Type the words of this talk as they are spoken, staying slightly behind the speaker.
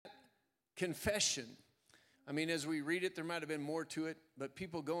confession. I mean, as we read it, there might have been more to it, but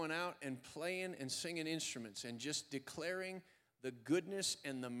people going out and playing and singing instruments and just declaring the goodness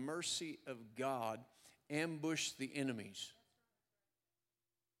and the mercy of God ambushed the enemies.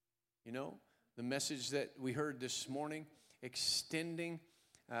 You know, the message that we heard this morning, extending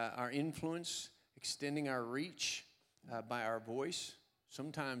our influence, extending our reach by our voice.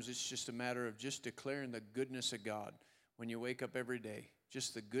 Sometimes it's just a matter of just declaring the goodness of God when you wake up every day.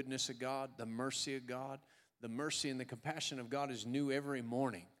 Just the goodness of God, the mercy of God. The mercy and the compassion of God is new every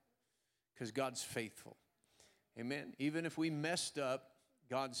morning because God's faithful. Amen. Even if we messed up,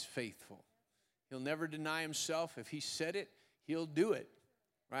 God's faithful. He'll never deny himself. If he said it, he'll do it,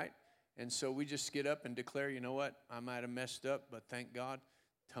 right? And so we just get up and declare, you know what? I might have messed up, but thank God.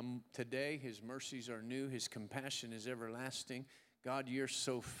 Today, his mercies are new. His compassion is everlasting. God, you're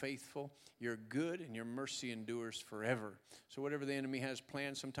so faithful. You're good, and your mercy endures forever. So whatever the enemy has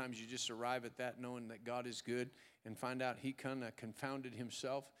planned, sometimes you just arrive at that knowing that God is good and find out he kind of confounded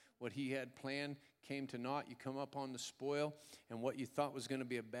himself. What he had planned came to naught. You come up on the spoil, and what you thought was going to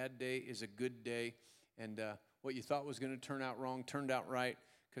be a bad day is a good day. And what you thought was going to turn out wrong turned out right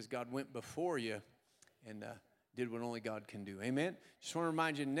because God went before you and did what only God can do. Amen? Just want to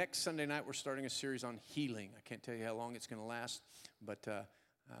remind you, next Sunday night we're starting a series on healing. I can't tell you how long it's going to last, but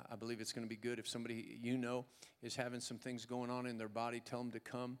I believe it's going to be good. If somebody you know is having some things going on in their body, tell them to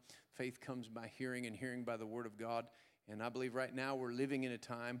come. Faith comes by hearing, and hearing by the Word of God. And I believe right now we're living in a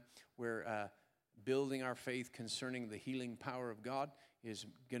time where building our faith concerning the healing power of God is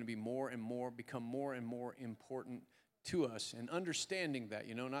going to be become more and more important to us. And understanding that,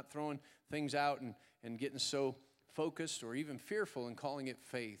 you know, not throwing things out and getting so focused or even fearful and calling it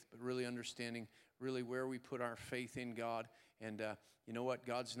faith, but really understanding really where we put our faith in God. And you know what?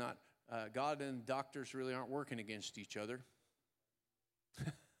 God and doctors really aren't working against each other.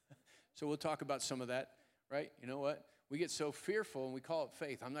 So we'll talk about some of that, right? You know what? We get so fearful and we call it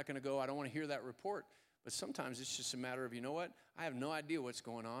faith. I'm not going to go, I don't want to hear that report. But sometimes it's just a matter of, you know what? I have no idea what's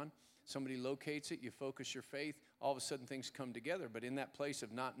going on. Somebody locates it, you focus your faith, all of a sudden things come together. But in that place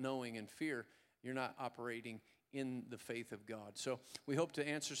of not knowing and fear, you're not operating in the faith of God. So we hope to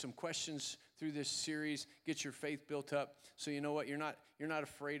answer some questions through this series, get your faith built up. So you know what? You're not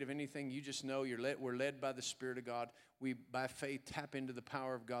afraid of anything. You just know we're led by the Spirit of God. We, by faith, tap into the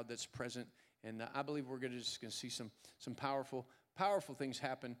power of God that's present. And I believe we're just going to see some powerful things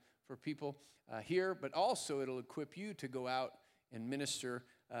happen for people here, but also it'll equip you to go out and minister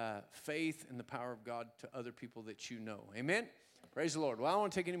faith and the power of God to other people that you know. Amen? Praise the Lord. Well, I don't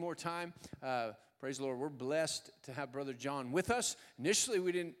want to take any more time. Praise the Lord. We're blessed to have Brother John with us.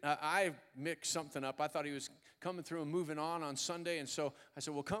 Initially, I mixed something up. I thought he was coming through and moving on Sunday, and so I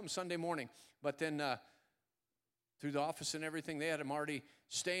said, well, come Sunday morning. But then through the office and everything, they had him already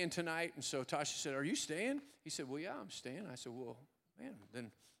staying tonight, and so Tasha said, are you staying? He said, well, yeah, I'm staying. I said, well, man,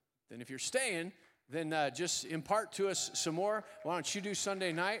 then if you're staying, then just impart to us some more. Why don't you do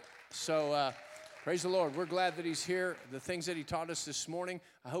Sunday night? So praise the Lord. We're glad that he's here. The things that he taught us this morning,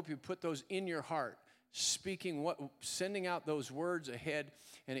 I hope you put those in your heart, sending out those words ahead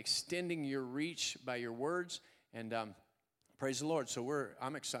and extending your reach by your words. And praise the Lord. So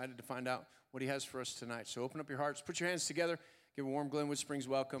I'm excited to find out what he has for us tonight. So open up your hearts, put your hands together, give a warm Glenwood Springs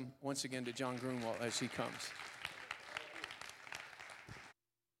welcome once again to John Grunewald as he comes.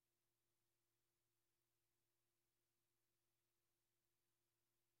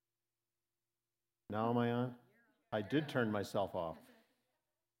 Now am I on? I did turn myself off.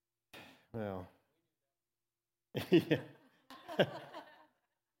 Well, yeah.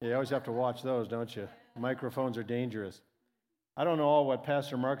 You always have to watch those, don't you? Microphones are dangerous. I don't know all what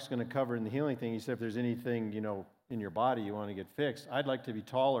Pastor Mark's going to cover in the healing thing. He said if there's anything, in your body you want to get fixed. I'd like to be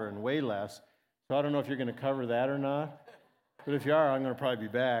taller and weigh less, so I don't know if you're going to cover that or not. But if you are, I'm going to probably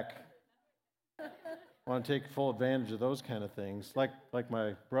be back. I want to take full advantage of those kind of things. Like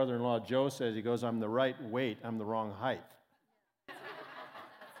my brother-in-law Joe says, he goes, I'm the right weight, I'm the wrong height.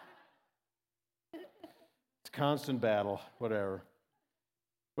 It's a constant battle, whatever.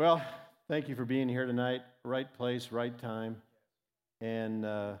 Well, thank you for being here tonight. Right place, right time. And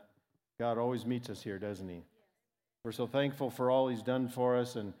God always meets us here, doesn't he? We're so thankful for all he's done for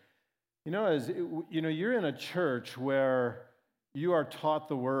us. And, you're in a church where you are taught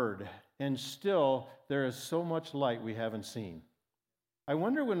the word, and still there is so much light we haven't seen. I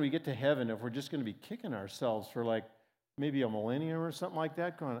wonder when we get to heaven if we're just going to be kicking ourselves for maybe a millennium or something like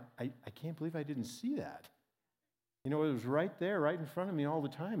that, going, I can't believe I didn't see that. It was right there, right in front of me all the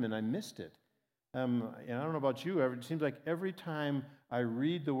time, and I missed it. And I don't know about you, it seems like every time I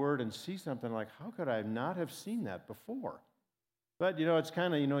read the word and see something, like, how could I not have seen that before? But, it's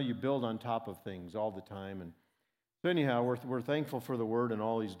kind of, you build on top of things all the time. And so anyhow, we're thankful for the Word and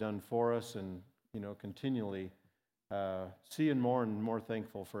all He's done for us, and, continually seeing more and more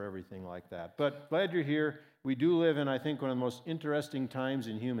thankful for everything like that. But glad you're here. We do live in, I think, one of the most interesting times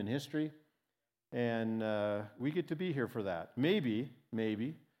in human history, and we get to be here for that. Maybe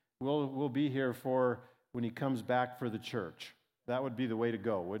we'll be here for when He comes back for the church. That would be the way to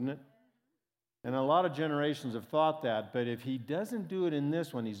go, wouldn't it? And a lot of generations have thought that, but if He doesn't do it in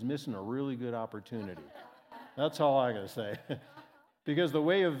this one, He's missing a really good opportunity. That's all I'm going to say. Because the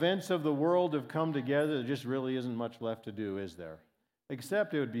way events of the world have come together, there just really isn't much left to do, is there?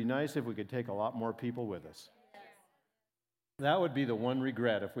 Except it would be nice if we could take a lot more people with us. That would be the one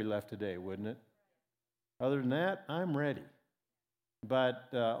regret if we left today, wouldn't it? Other than that, I'm ready. But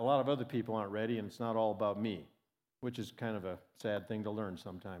a lot of other people aren't ready, and it's not all about me, which is kind of a sad thing to learn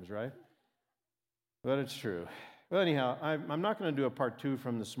sometimes, right? But it's true. Well, anyhow, I'm not going to do a part 2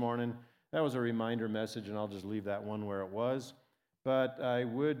 from this morning. That was a reminder message, and I'll just leave that one where it was. But I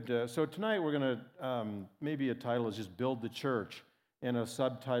would, so tonight we're going to, maybe a title is just Build the Church, and a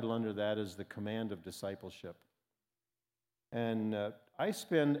subtitle under that is The Command of Discipleship. And I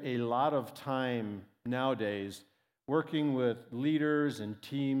spend a lot of time nowadays working with leaders and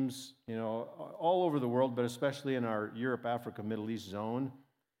teams, all over the world, but especially in our Europe, Africa, Middle East zone.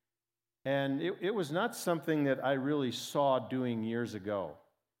 And it was not something that I really saw doing years ago.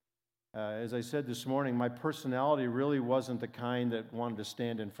 As I said this morning, my personality really wasn't the kind that wanted to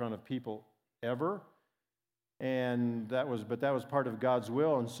stand in front of people ever. And that was part of God's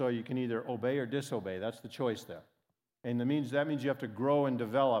will, and so you can either obey or disobey. That's the choice there. And that means you have to grow and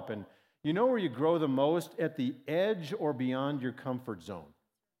develop. And you know where you grow the most? At the edge or beyond your comfort zone.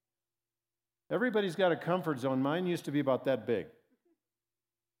 Everybody's got a comfort zone. Mine used to be about that big.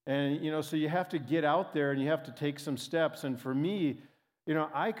 And, so you have to get out there and you have to take some steps. And for me,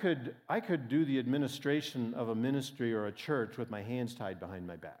 I could do the administration of a ministry or a church with my hands tied behind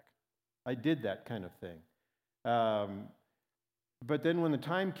my back. I did that kind of thing. But then when the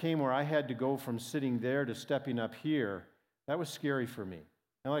time came where I had to go from sitting there to stepping up here, that was scary for me.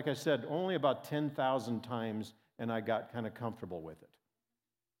 And like I said, only about 10,000 times, and I got kind of comfortable with it.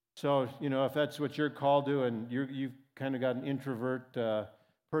 So, if that's what you're called to, and you've kind of got an introvert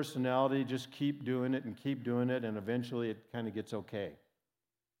personality, just keep doing it, and eventually it kind of gets okay.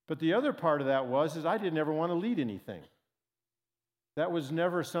 But the other part of that is I didn't ever want to lead anything. That was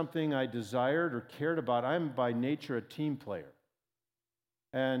never something I desired or cared about. I'm by nature a team player.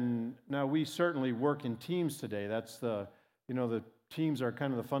 And now we certainly work in teams today. That's the teams are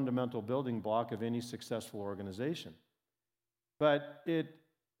kind of the fundamental building block of any successful organization. But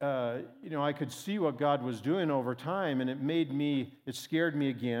I could see what God was doing over time, and it scared me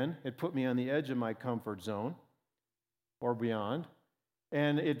again. It put me on the edge of my comfort zone or beyond.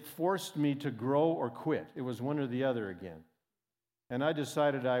 And it forced me to grow or quit. It was one or the other again. And I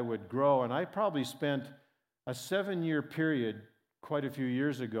decided I would grow, and I probably spent a 7-year period quite a few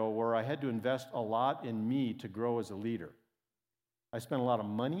years ago where I had to invest a lot in me to grow as a leader. I spent a lot of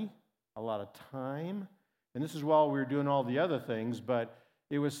money, a lot of time, and this is while we were doing all the other things, but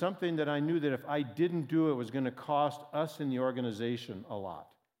it was something that I knew that if I didn't do it, it was going to cost us in the organization a lot.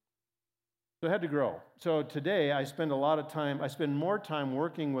 So I had to grow. So today I spend more time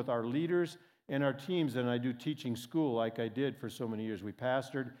working with our leaders and our teams than I do teaching school like I did for so many years. We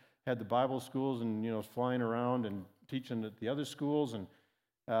pastored, had the Bible schools, and flying around and teaching at the other schools, and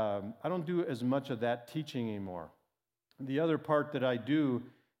I don't do as much of that teaching anymore. The other part that I do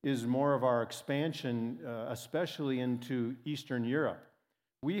is more of our expansion, especially into Eastern Europe.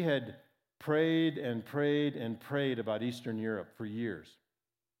 We had prayed and prayed and prayed about Eastern Europe for years.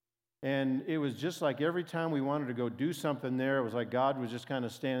 And it was just like every time we wanted to go do something there, it was like God was just kind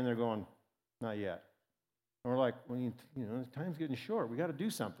of standing there going, not yet. And we're like, well, time's getting short. We got to do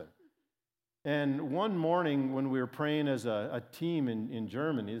something. And one morning when we were praying as a team in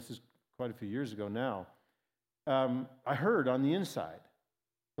Germany, this is quite a few years ago now, I heard on the inside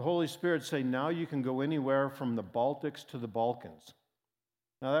the Holy Spirit say, now you can go anywhere from the Baltics to the Balkans.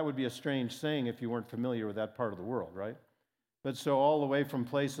 Now that would be a strange saying if you weren't familiar with that part of the world, right? But so all the way from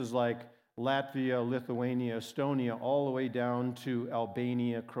places like Latvia, Lithuania, Estonia, all the way down to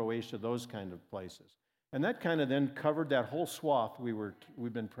Albania, Croatia, those kind of places. And that kind of then covered that whole swath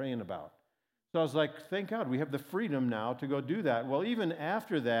we've been praying about. So I was like, thank God, we have the freedom now to go do that. Well, even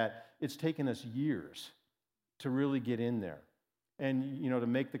after that, it's taken us years to really get in there and, to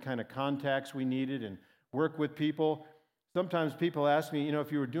make the kind of contacts we needed and work with people. Sometimes people ask me,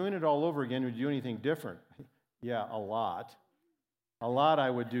 if you were doing it all over again, would you do anything different? Yeah, a lot. A lot I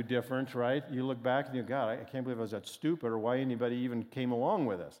would do different, right? You look back and you go, God, I can't believe I was that stupid, or why anybody even came along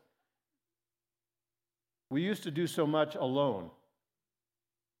with us. We used to do so much alone.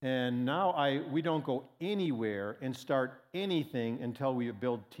 And now we don't go anywhere and start anything until we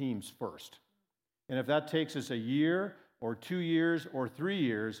build teams first. And if that takes us a year or 2 years or 3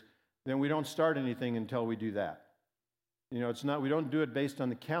 years, then we don't start anything until we do that. We don't do it based on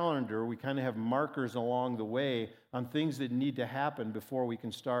the calendar. We kind of have markers along the way on things that need to happen before we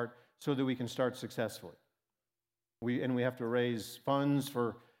can start, so that we can start successfully. We have to raise funds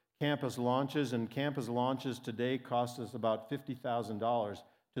for campus launches, and campus launches today cost us about $50,000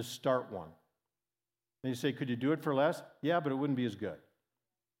 to start one. And you say, could you do it for less? Yeah, but it wouldn't be as good.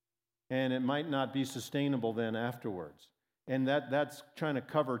 And it might not be sustainable then afterwards. And that's trying to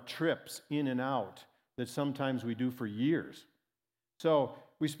cover trips in and out that sometimes we do for years. So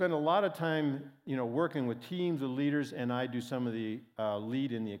we spend a lot of time, working with teams of leaders, and I do some of the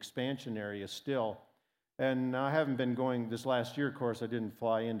lead in the expansion area still. And I haven't been going this last year, of course, I didn't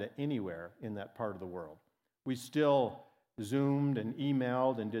fly into anywhere in that part of the world. We still Zoomed and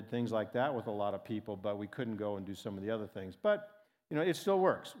emailed and did things like that with a lot of people, but we couldn't go and do some of the other things. But, it still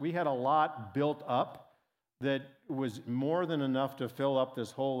works. We had a lot built up that was more than enough to fill up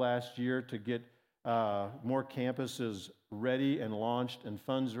this whole last year to get more campuses ready and launched and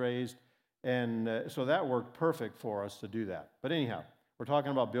funds raised. And so that worked perfect for us to do that. But anyhow, we're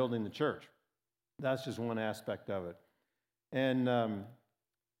talking about building the church. That's just one aspect of it. And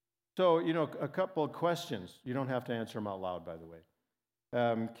so, a couple of questions. You don't have to answer them out loud, by the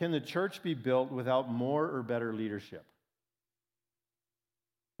way. Can the church be built without more or better leadership?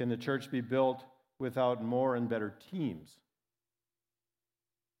 Can the church be built without more and better teams?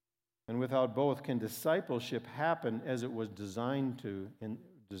 And without both, can discipleship happen as it was designed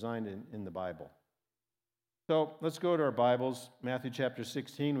in the Bible? So let's go to our Bibles, Matthew chapter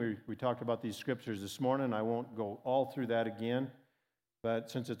 16. We talked about these scriptures this morning. I won't go all through that again, but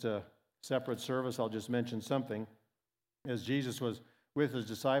since it's a separate service, I'll just mention something. As Jesus was with his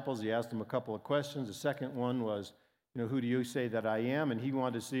disciples, he asked them a couple of questions. The second one was, who do you say that I am? And he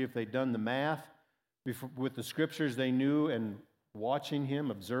wanted to see if they'd done the math with the scriptures they knew and watching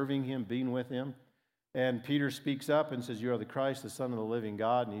him, observing him, being with him. And Peter speaks up and says, you are the Christ, the Son of the living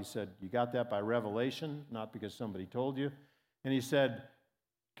God. And he said, you got that by revelation, not because somebody told you. And he said,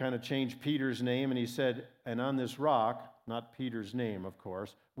 kind of changed Peter's name, and he said, and on this rock, not Peter's name, of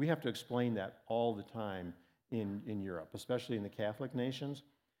course, we have to explain that all the time in Europe, especially in the Catholic nations,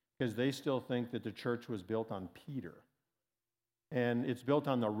 because they still think that the church was built on Peter. And it's built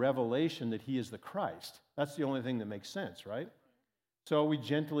on the revelation that he is the Christ. That's the only thing that makes sense, right? So we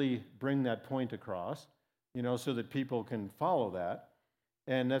gently bring that point across, so that people can follow that.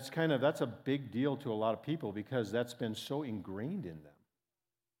 And that's a big deal to a lot of people because that's been so ingrained in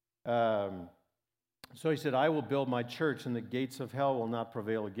them. So he said, I will build my church and the gates of hell will not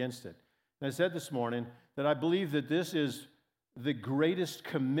prevail against it. And I said this morning that I believe that this is the greatest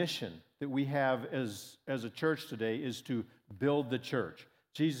commission that we have as a church today is to build the church.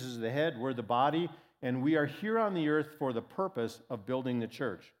 Jesus is the head, we're the body, and we are here on the earth for the purpose of building the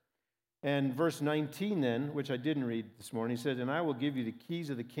church. And verse 19 then, which I didn't read this morning, he says, and I will give you the keys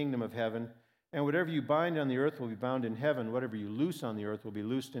of the kingdom of heaven, and whatever you bind on the earth will be bound in heaven, whatever you loose on the earth will be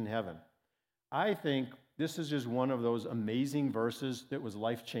loosed in heaven. I think this is just one of those amazing verses that was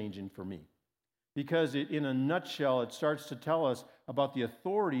life-changing for me. Because in a nutshell, it starts to tell us about the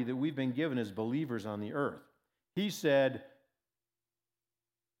authority that we've been given as believers on the earth. He said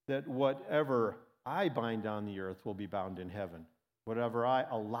that whatever I bind on the earth will be bound in heaven. Whatever I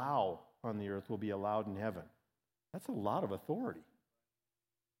allow on the earth will be allowed in heaven. That's a lot of authority.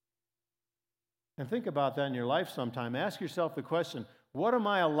 And think about that in your life sometime. Ask yourself the question, what am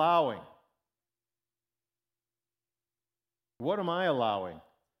I allowing? What am I allowing?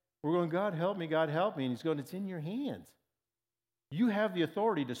 We're going, God help me, God help me. And he's going, it's in your hands. You have the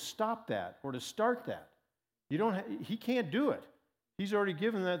authority to stop that or to start that. He can't do it. He's already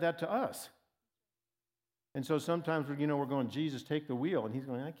given that to us. And so sometimes we're going, Jesus, take the wheel. And he's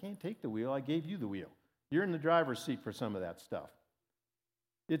going, I can't take the wheel. I gave you the wheel. You're in the driver's seat for some of that stuff.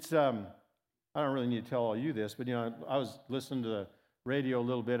 It's, I don't really need to tell all you this, but, I was listening to the radio a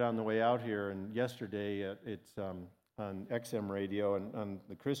little bit on the way out here, and yesterday it's on XM radio and on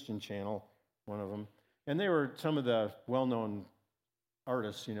the Christian channel, one of them, and they were some of the well-known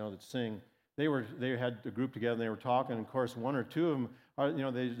artists, that sing. They had a group together, and they were talking, and of course, one or two of them are,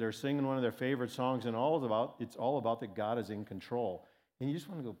 they're singing one of their favorite songs, and it's all about that God is in control. And you just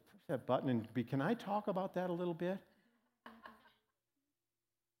want to go push that button and be, can I talk about that a little bit?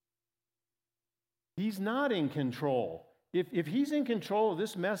 He's not in control. if he's in control of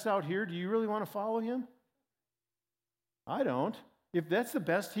this mess out here, do you really want to follow him? I don't. If that's the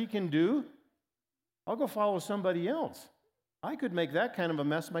best he can do, I'll go follow somebody else. I could make that kind of a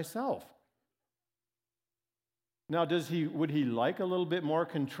mess myself. Now, would he like a little bit more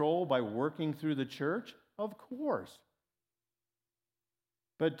control by working through the church? Of course.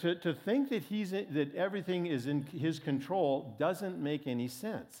 But to think that everything is in his control doesn't make any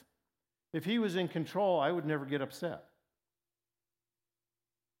sense. If he was in control, I would never get upset.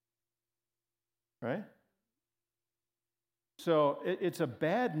 Right? So it's a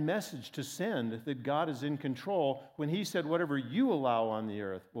bad message to send that God is in control when he said whatever you allow on the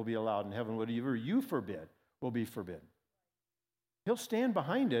earth will be allowed in heaven, whatever you forbid will be forbidden. He'll stand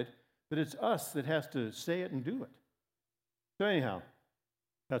behind it, but it's us that has to say it and do it. So anyhow,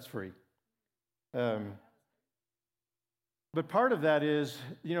 that's free. But part of that is,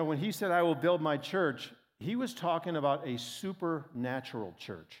 when he said, I will build my church, he was talking about a supernatural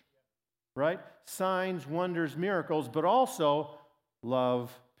church, right? Signs, wonders, miracles, but also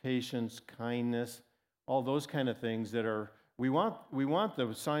love, patience, kindness, all those kind of things that are, we want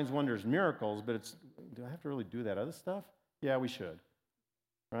the signs, wonders, miracles, but do I have to really do that other stuff? Yeah, we should,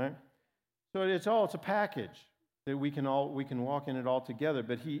 right? So it's a package that we can walk in it all together,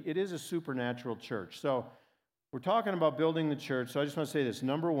 but it is a supernatural church. So we're talking about building the church, so I just want to say this.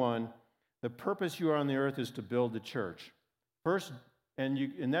 Number one, the purpose you are on the earth is to build the church. First,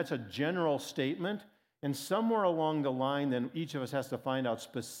 and that's a general statement, and somewhere along the line, then each of us has to find out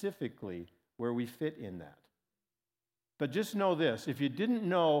specifically where we fit in that. But just know this, if you didn't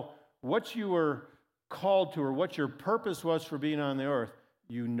know what you were called to or what your purpose was for being on the earth,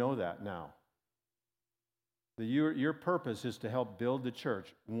 you know that now. Your purpose is to help build the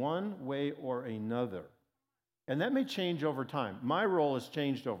church one way or another. And that may change over time. My role has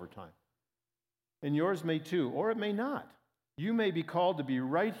changed over time. And yours may too, or it may not. You may be called to be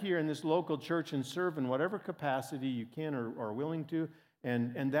right here in this local church and serve in whatever capacity you can or are willing to,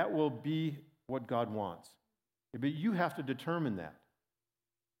 and that will be what God wants. But you have to determine that.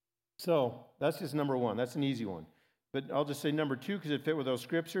 So that's just number one. That's an easy one. But I'll just say number two, because it fit with those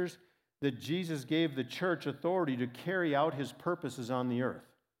scriptures, that Jesus gave the church authority to carry out his purposes on the earth.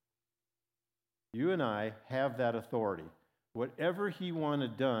 You and I have that authority. Whatever he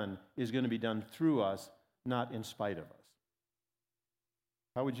wanted done is going to be done through us, not in spite of us.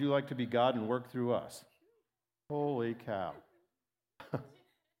 How would you like to be God and work through us? Holy cow.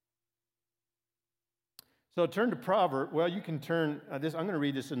 So turn to Proverbs. Well, you can turn this. I'm going to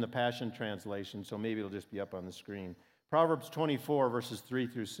read this in the Passion Translation, so maybe it'll just be up on the screen. Proverbs 24, verses 3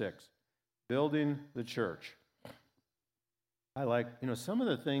 through 6. Building the church. I like, some of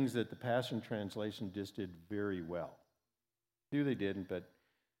the things that the Passion Translation just did very well. They didn't, but.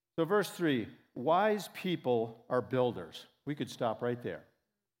 So verse 3, wise people are builders. We could stop right there.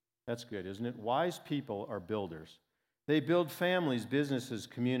 That's good, isn't it? Wise people are builders. They build families, businesses,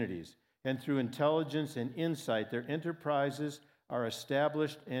 communities. And through intelligence and insight, their enterprises are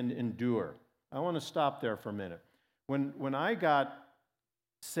established and endure. I want to stop there for a minute. When I got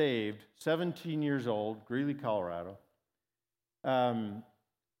saved, 17 years old, Greeley, Colorado, I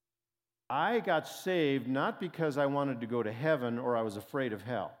got saved not because I wanted to go to heaven or I was afraid of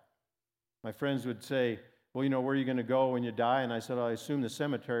hell. My friends would say, well, where are you going to go when you die? And I said, I assume the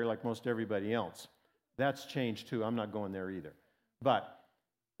cemetery like most everybody else. That's changed too. I'm not going there either. But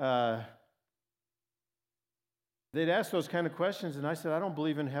they'd ask those kind of questions, and I said, I don't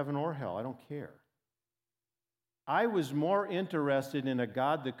believe in heaven or hell. I don't care. I was more interested in a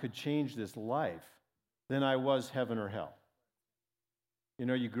God that could change this life than I was heaven or hell.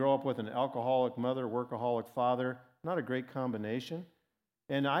 You grow up with an alcoholic mother, workaholic father, not a great combination.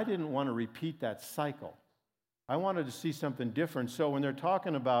 And I didn't want to repeat that cycle. I wanted to see something different. So when they're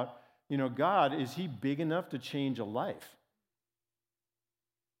talking about, God, is he big enough to change a life?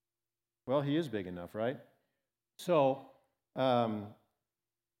 Well, he is big enough, right? So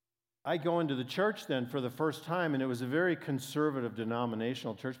I go into the church then for the first time, and it was a very conservative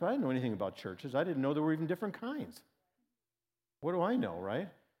denominational church, but I didn't know anything about churches. I didn't know there were even different kinds. What do I know, right?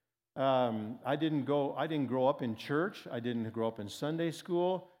 I didn't grow up in church. I didn't grow up in Sunday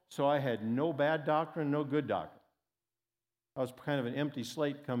school, so I had no bad doctrine, no good doctrine. I was kind of an empty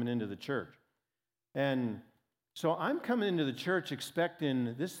slate coming into the church. And so I'm coming into the church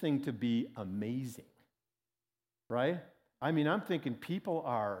expecting this thing to be amazing, right? I'm thinking people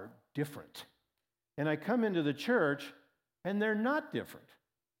are different. And I come into the church, and they're not different.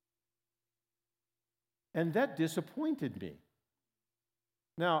 And that disappointed me.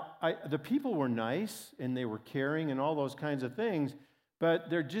 Now, the people were nice, and they were caring, and all those kinds of things, but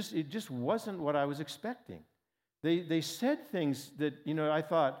it just wasn't what I was expecting. they said things that, I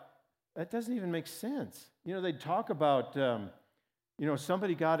thought, that doesn't even make sense. They'd talk about,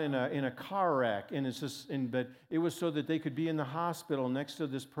 somebody got in a car wreck, and but it was so that they could be in the hospital next to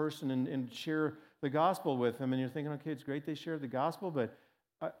this person and share the gospel with them. And you're thinking, okay, it's great they share the gospel, but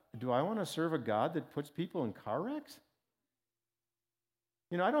do I want to serve a God that puts people in car wrecks?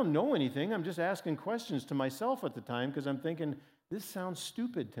 I don't know anything. I'm just asking questions to myself at the time because I'm thinking, this sounds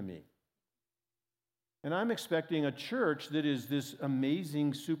stupid to me. And I'm expecting a church that is this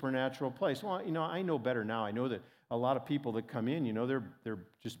amazing supernatural place. Well, I know better now. I know that a lot of people that come in, they're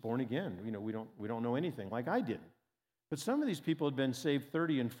just born again. We don't know anything like I didn't. But some of these people had been saved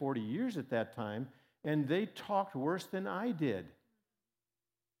 30 and 40 years at that time, and they talked worse than I did.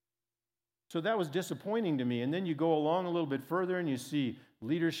 So that was disappointing to me. And then you go along a little bit further and you see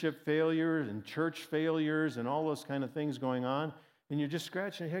leadership failures and church failures and all those kind of things going on. And you're just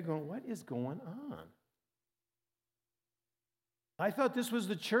scratching your head going, what is going on? I thought this was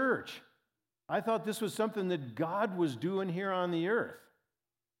the church. I thought this was something that God was doing here on the earth.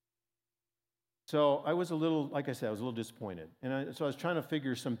 So I was a little, like I said, I was a little disappointed. And so I was trying to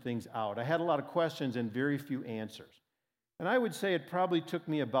figure some things out. I had a lot of questions and very few answers. And I would say it probably took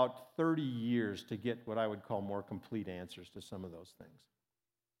me about 30 years to get what I would call more complete answers to some of those things.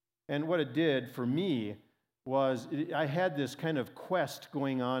 And what it did for me was I had this kind of quest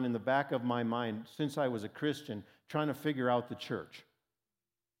going on in the back of my mind since I was a Christian, trying to figure out the church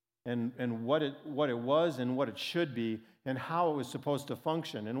and what it was and what it should be and how it was supposed to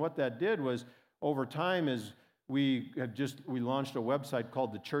function. And what that did was, over time, is we launched a website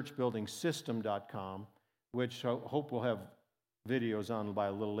called thechurchbuildingsystem.com, which I hope we'll have videos on by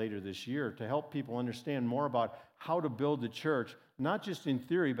a little later this year to help people understand more about how to build the church, not just in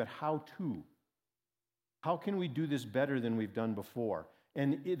theory, but how to. How can we do this better than we've done before?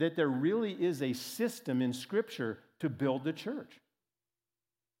 And that there really is a system in Scripture to build the church.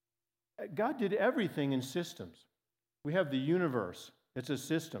 God did everything in systems. We have the universe. It's a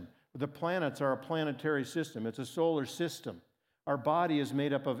system. The planets are a planetary system. It's a solar system. Our body is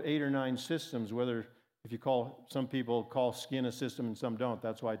made up of 8 or 9 systems, whether some people call skin a system and some don't.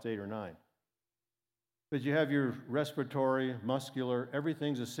 That's why it's 8 or 9. But you have your respiratory, muscular,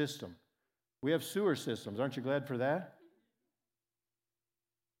 everything's a system. We have sewer systems. Aren't you glad for that?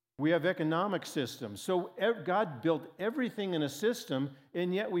 We have economic systems. So God built everything in a system,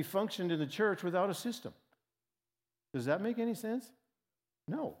 and yet we functioned in the church without a system. Does that make any sense?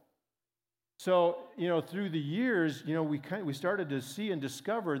 No. So, through the years, we started to see and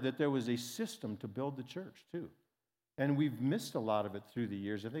discover that there was a system to build the church, too. And we've missed a lot of it through the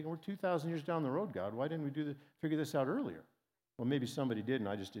years. I think we're 2,000 years down the road, God. Why didn't we figure this out earlier? Well, maybe somebody did, and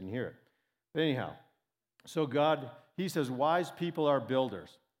I just didn't hear it. But anyhow, so God, He says, wise people are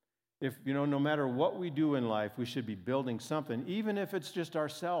builders. If, no matter what we do in life, we should be building something, even if it's just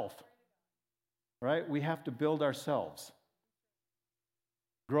ourselves, right? We have to build ourselves.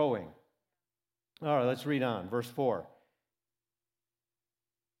 Growing. All right, let's read on. Verse 4.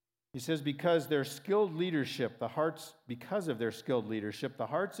 He says, because of their skilled leadership, the hearts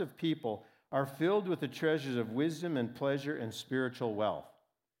of people are filled with the treasures of wisdom and pleasure and spiritual wealth.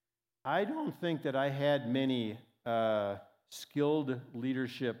 I don't think that I had many skilled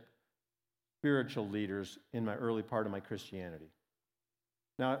leadership, spiritual leaders in my early part of my Christianity.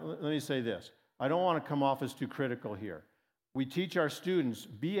 Now, let me say this. I don't want to come off as too critical here. We teach our students,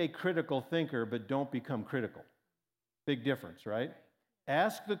 be a critical thinker, but don't become critical. Big difference, right?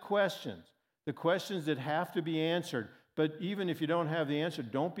 Ask the questions that have to be answered. But even if you don't have the answer,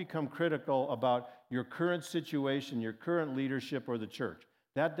 don't become critical about your current situation, your current leadership, or the church.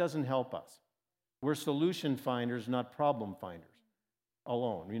 That doesn't help us. We're solution finders, not problem finders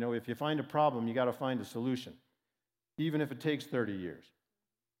alone. If you find a problem, you got to find a solution, even if it takes 30 years,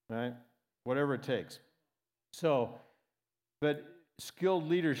 right? Whatever it takes. But skilled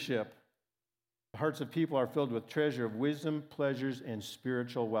leadership, the hearts of people are filled with treasure of wisdom, pleasures, and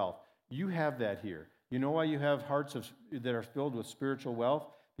spiritual wealth. You have that here. You know why you have hearts that are filled with spiritual wealth?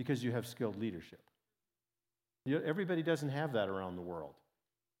 Because you have skilled leadership. Everybody doesn't have that around the world.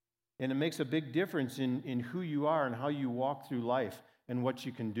 And it makes a big difference in who you are and how you walk through life and what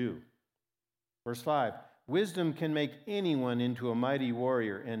you can do. Verse 5, wisdom can make anyone into a mighty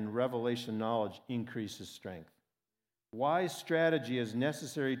warrior, and revelation knowledge increases strength. Wise strategy is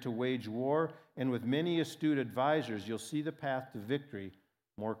necessary to wage war, and with many astute advisors, you'll see the path to victory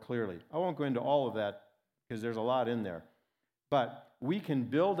more clearly. I won't go into all of that because there's a lot in there. But we can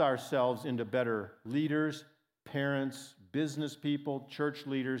build ourselves into better leaders, parents, business people, church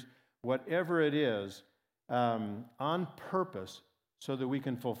leaders, whatever it is, on purpose so that we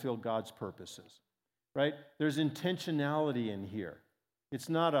can fulfill God's purposes. right? There's intentionality in here. It's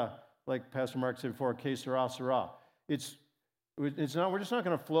not like Pastor Mark said before, que sera, sera. It's not, we're just not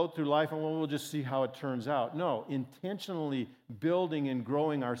going to float through life and we'll just see how it turns out. No, intentionally building and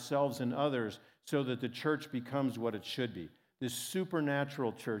growing ourselves and others so that the church becomes what it should be. This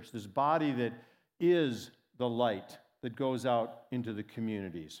supernatural church, this body that is the light that goes out into the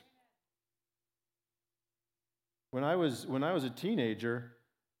communities. When I was a teenager,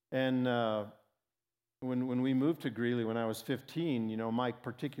 and when we moved to Greeley when I was 15, my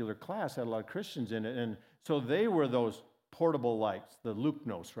particular class had a lot of Christians in it, and so they were those portable lights, the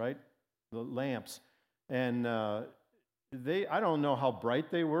Lucnos, right? The lamps. And I don't know how bright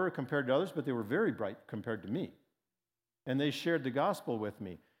they were compared to others, but they were very bright compared to me. And they shared the gospel with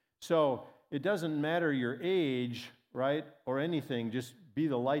me. So it doesn't matter your age, right, or anything, just be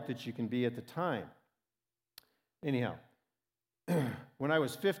the light that you can be at the time. Anyhow, when I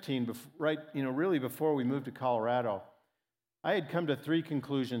was 15, really before we moved to Colorado, I had come to 3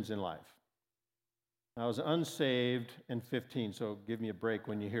 conclusions in life. I was unsaved and 15, so give me a break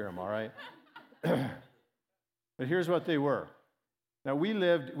when you hear them, all right? But here's what they were. Now, we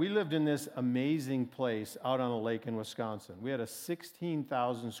lived in this amazing place out on a lake in Wisconsin. We had a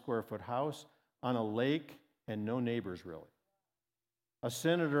 16,000 square foot house on a lake and no neighbors, really. A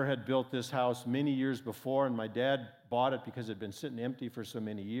senator had built this house many years before, and my dad bought it because it had been sitting empty for so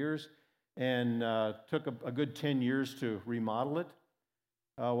many years, and took a good 10 years to remodel it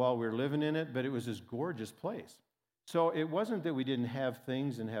while we were living in it, but it was this gorgeous place. So it wasn't that we didn't have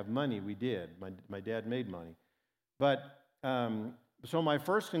things and have money. We did. My dad made money. But so my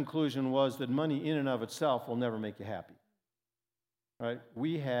first conclusion was that money in and of itself will never make you happy. Right?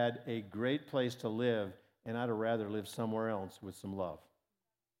 We had a great place to live, and I'd rather live somewhere else with some love.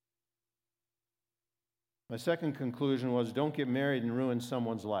 My second conclusion was don't get married and ruin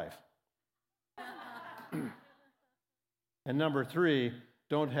someone's life. And number 3,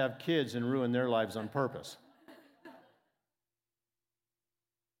 don't have kids and ruin their lives on purpose.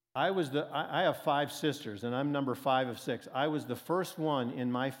 I have 5 sisters, and I'm number 5 of 6. I was the first one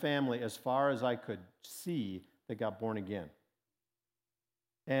in my family, as far as I could see, that got born again.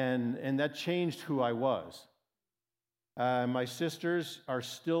 And that changed who I was. My sisters are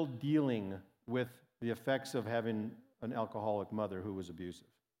still dealing with the effects of having an alcoholic mother who was abusive.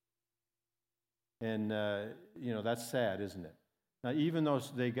 And, that's sad, isn't it? Now, even though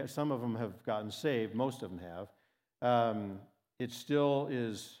some of them have gotten saved, most of them have, it still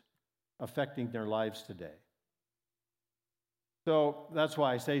is affecting their lives today. So that's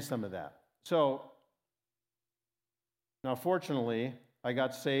why I say some of that. So now, fortunately, I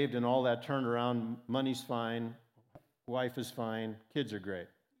got saved and all that turned around. Money's fine, wife is fine, kids are great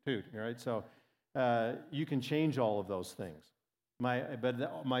too, right? So you can change all of those things.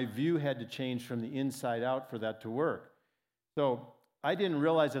 But my view had to change from the inside out for that to work. So I didn't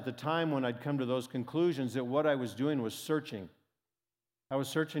realize at the time when I'd come to those conclusions that what I was doing was searching. I was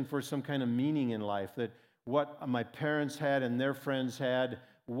searching for some kind of meaning in life, that what my parents had and their friends had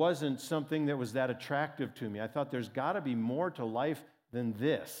wasn't something that was that attractive to me. I thought there's got to be more to life than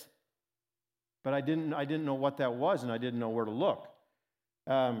this. But I didn't know what that was, and I didn't know where to look.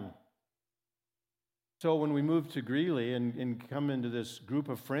 So when we moved to Greeley and come into this group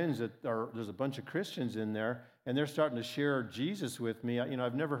of friends there's a bunch of Christians in there, and they're starting to share Jesus with me.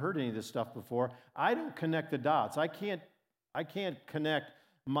 I've never heard any of this stuff before. I don't connect the dots. I can't connect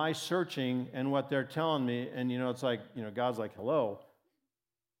my searching and what they're telling me. And it's like, God's like, hello.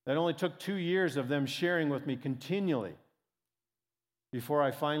 That only took 2 years of them sharing with me continually before I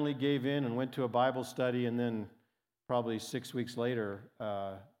finally gave in and went to a Bible study, and then probably 6 weeks later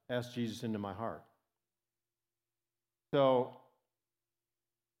asked Jesus into my heart. So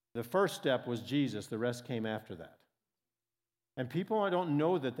the first step was Jesus. The rest came after that. And people don't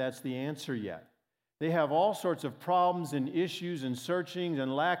know that that's the answer yet. They have all sorts of problems and issues and searchings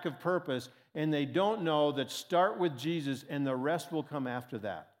and lack of purpose, and they don't know that start with Jesus and the rest will come after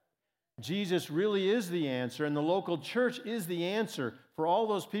that. Jesus really is the answer, and the local church is the answer for all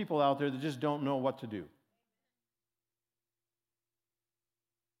those people out there that just don't know what to do.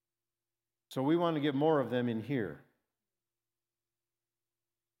 So we want to get more of them in here.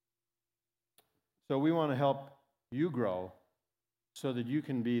 So we want to help you grow so that you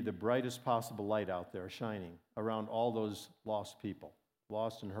can be the brightest possible light out there shining around all those lost people,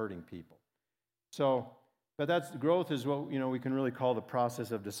 lost and hurting people. So, but that's growth is what we can really call the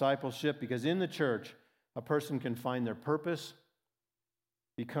process of discipleship, because in the church, a person can find their purpose,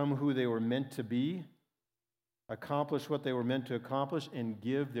 become who they were meant to be, accomplish what they were meant to accomplish, and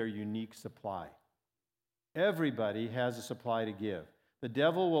give their unique supply. Everybody has a supply to give. The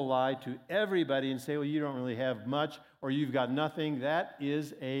devil will lie to everybody and say, well, you don't really have much, or you've got nothing. That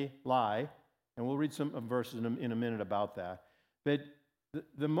is a lie. And we'll read some verses in a minute about that. But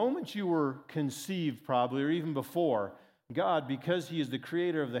the moment you were conceived, probably, or even before, God, because he is the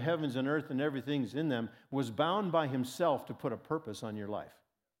creator of the heavens and earth and everything's in them, was bound by himself to put a purpose on your life.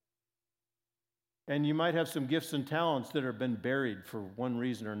 And you might have some gifts and talents that have been buried for one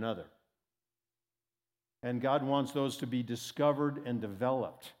reason or another. And God wants those to be discovered and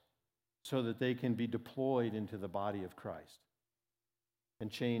developed so that they can be deployed into the body of Christ and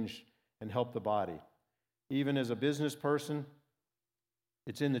change and help the body. Even as a business person,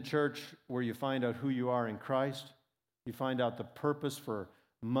 it's in the church where you find out who you are in Christ. You find out the purpose for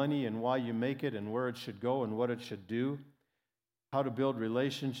money and why you make it and where it should go and what it should do, how to build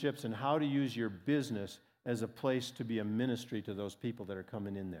relationships, and how to use your business as a place to be a ministry to those people that are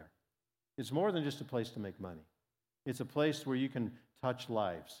coming in there. It's more than just a place to make money. It's a place where you can touch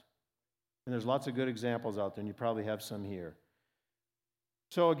lives. And there's lots of good examples out there, and you probably have some here.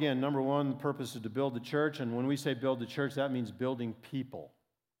 So again, number one, the purpose is to build the church. And when we say build the church, that means building people,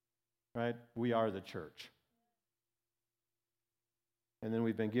 right? We are the church. And then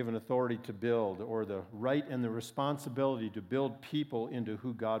we've been given authority to build, or the right and the responsibility to build people into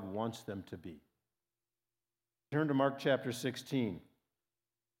who God wants them to be. Turn to Mark chapter 16.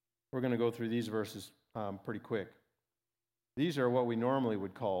 We're going to go through these verses pretty quick. These are what we normally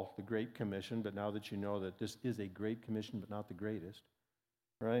would call the Great Commission, but now that you know that this is a great commission, but not the greatest,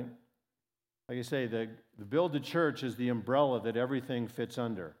 right? Like I say, the build the church is the umbrella that everything fits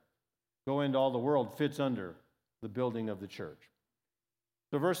under. Go into all the world fits under the building of the church.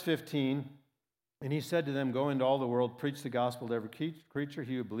 So verse 15, and he said to them, go into all the world, preach the gospel to every creature.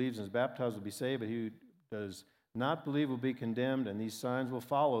 He who believes and is baptized will be saved, but he who does not believe will be condemned, and these signs will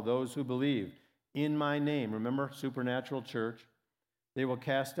follow those who believe in my name. Remember, supernatural church. They will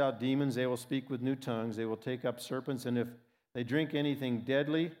cast out demons. They will speak with new tongues. They will take up serpents, and if they drink anything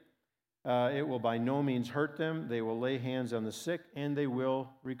deadly, it will by no means hurt them. They will lay hands on the sick, and they will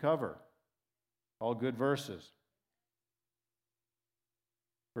recover. All good verses.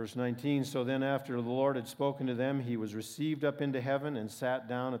 Verse 19, so then after the Lord had spoken to them, he was received up into heaven and sat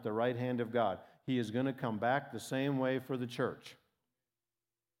down at the right hand of God. He is going to come back the same way for the church.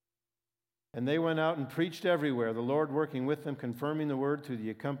 And they went out and preached everywhere, the Lord working with them, confirming the word through the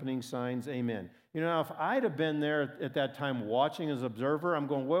accompanying signs. Amen. You know, if I'd have been there at that time watching as observer, I'm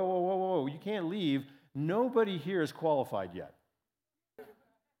going, whoa, whoa, whoa, whoa, you can't leave. Nobody here is qualified yet.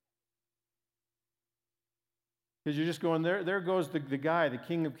 Because you're just going, there goes the guy, the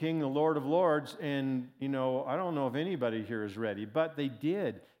King of Kings, the Lord of Lords, and, you know, I don't know if anybody here is ready. But they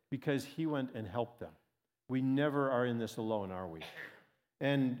did, because he went and helped them. We never are in this alone, are we?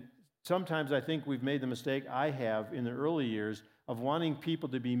 And sometimes I think we've made the mistake, I have, in the early years, of wanting people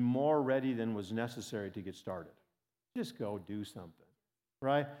to be more ready than was necessary to get started. Just go do something,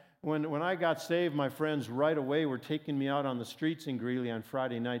 right? When I got saved, my friends right away were taking me out on the streets in Greeley on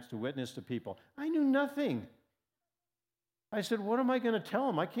Friday nights to witness to people. I knew nothing. I said, what am I going to tell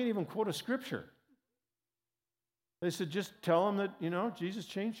them? I can't even quote a scripture. They said, just tell them that, you know, Jesus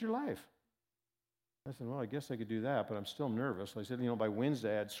changed your life. I said, well, I guess I could do that, but I'm still nervous. I said, you know, by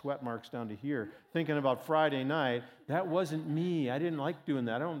Wednesday, I had sweat marks down to here, thinking about Friday night. That wasn't me. I didn't like doing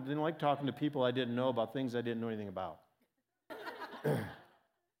that. I didn't like talking to people I didn't know about things I didn't know anything about.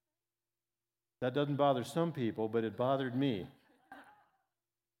 That doesn't bother some people, but it bothered me.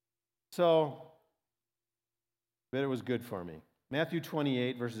 But it was good for me. Matthew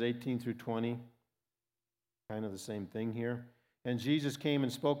 28, verses 18 through 20, kind of the same thing here. And Jesus came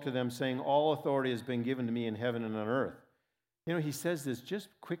and spoke to them, saying, all authority has been given to me in heaven and on earth. You know, he says this just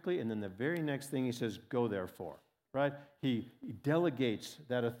quickly, and then the very next thing he says, go therefore, right? He delegates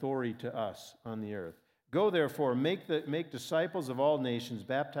that authority to us on the earth. Go therefore, make disciples of all nations,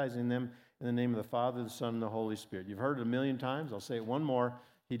 baptizing them in the name of the Father, the Son, and the Holy Spirit. You've heard it a million times. I'll say it one more.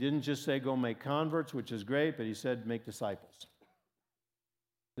 He didn't just say go make converts, which is great, but he said make disciples.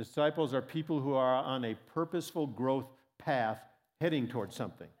 Disciples are people who are on a purposeful growth path heading towards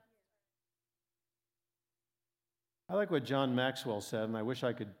something. I like what John Maxwell said, and I wish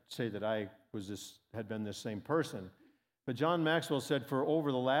I could say that I had been this same person. But John Maxwell said for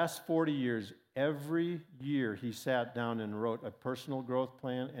over the last 40 years, every year he sat down and wrote a personal growth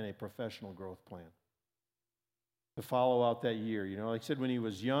plan and a professional growth plan to follow out that year. You know, like I said, when he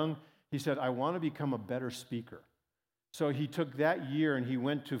was young, he said, I want to become a better speaker. So he took that year and he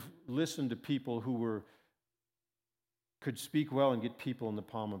went to listen to people who could speak well and get people in the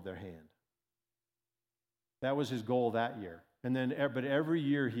palm of their hand. That was his goal that year. And then, but every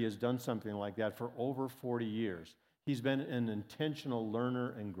year he has done something like that for over 40 years. He's been an intentional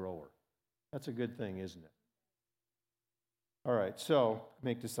learner and grower. That's a good thing, isn't it? All right, so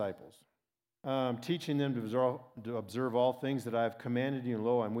make disciples. Teaching them to observe all things that I have commanded you, and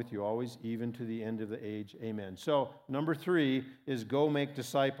lo, I'm with you always, even to the end of the age. Amen. So, number 3 is go make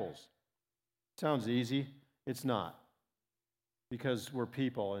disciples. Sounds easy. It's not. Because we're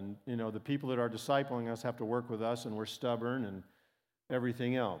people, and the people that are discipling us have to work with us, and we're stubborn and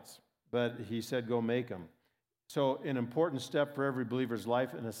everything else. But he said, go make them. So, an important step for every believer's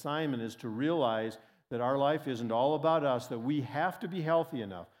life, an assignment, is to realize that our life isn't all about us, that we have to be healthy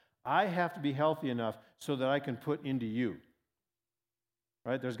enough. I have to be healthy enough so that I can put into you.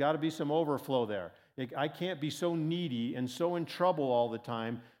 Right? There's got to be some overflow there. I can't be so needy and so in trouble all the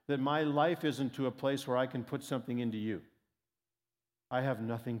time that my life isn't to a place where I can put something into you. I have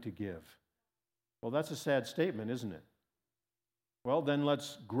nothing to give. Well, that's a sad statement, isn't it? Well, then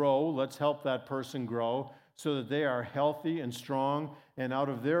let's grow. Let's help that person grow so that they are healthy and strong, and out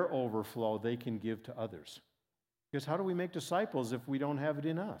of their overflow, they can give to others. Because how do we make disciples if we don't have it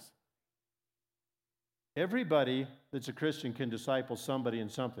in us? Everybody that's a Christian can disciple somebody in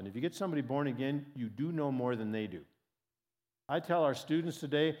something. If you get somebody born again, you do know more than they do. I tell our students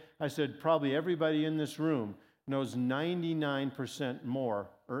today, I said probably everybody in this room knows 99% more,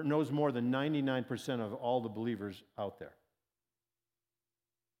 or knows more than 99% of all the believers out there.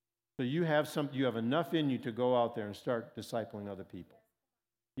 So you have enough in you to go out there and start discipling other people.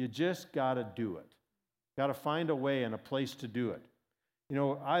 You just got to do it. Got to find a way and a place to do it.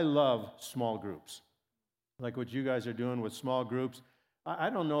 I love small groups, like what you guys are doing with small groups. I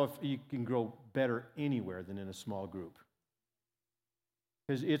don't know if you can grow better anywhere than in a small group.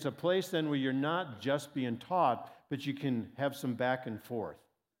 Because it's a place then where you're not just being taught, but you can have some back and forth.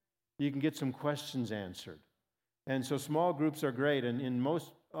 You can get some questions answered. And so small groups are great, and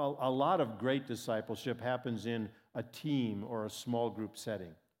a lot of great discipleship happens in a team or a small group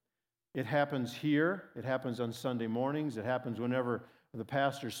setting. It happens here. It happens on Sunday mornings. It happens whenever the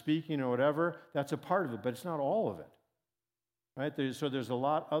pastor's speaking or whatever. That's a part of it, but it's not all of it. Right? So there's a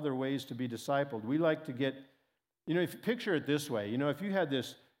lot other ways to be discipled. We like to get, if you picture it this way, if you had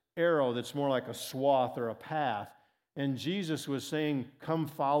this arrow that's more like a swath or a path, and Jesus was saying, come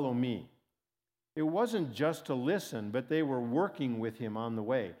follow me. It wasn't just to listen, but they were working with him on the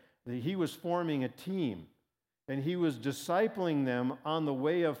way. He was forming a team. And he was discipling them on the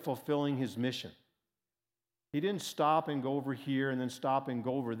way of fulfilling his mission. He didn't stop and go over here and then stop and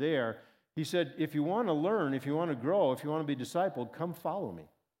go over there. He said, if you want to learn, if you want to grow, if you want to be discipled, come follow me.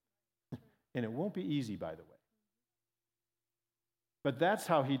 And it won't be easy, by the way. But that's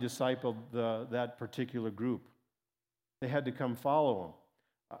how he discipled that particular group. They had to come follow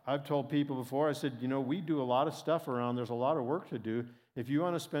him. I've told people before, I said, we do a lot of stuff around. There's a lot of work to do. If you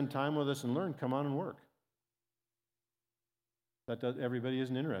want to spend time with us and learn, come on and work. Everybody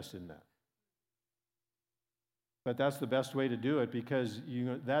isn't interested in that. But that's the best way to do it, because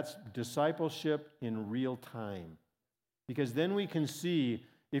that's discipleship in real time. Because then we can see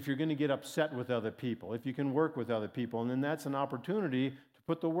if you're going to get upset with other people, if you can work with other people, and then that's an opportunity to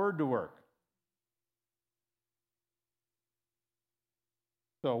put the word to work.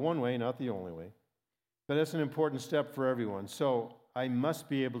 So one way, not the only way. But that's an important step for everyone. So I must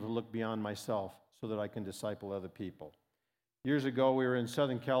be able to look beyond myself so that I can disciple other people. Years ago, we were in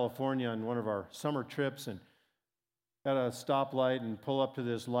Southern California on one of our summer trips and at a stoplight and pull up to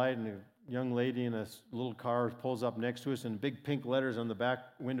this light, and a young lady in a little car pulls up next to us, and big pink letters on the back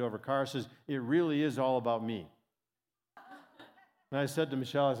window of her car says, "It really is all about me." And I said to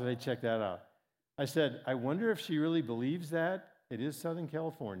Michelle, hey, check that out. I said, I wonder if she really believes that it is Southern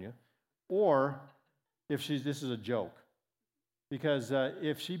California, or if this is a joke. Because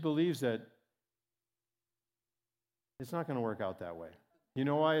if she believes that, it's not going to work out that way. You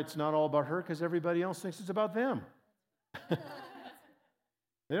know why it's not all about her? Because everybody else thinks it's about them.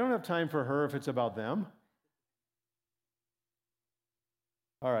 They don't have time for her if it's about them.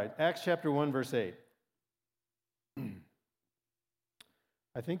 All right, Acts chapter 1, verse 8.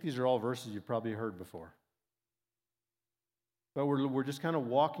 I think these are all verses you've probably heard before. But we're just kind of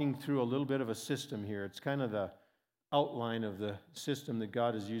walking through a little bit of a system here. It's kind of the outline of the system that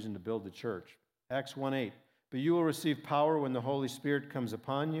God is using to build the church. Acts 1:8. But you will receive power when the Holy Spirit comes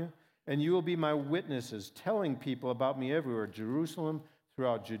upon you, and you will be my witnesses, telling people about me everywhere, Jerusalem,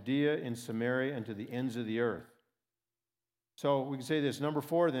 throughout Judea, in Samaria, and to the ends of the earth. So we can say this. Number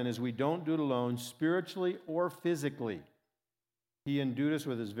 4 then is we don't do it alone, spiritually or physically. He endued us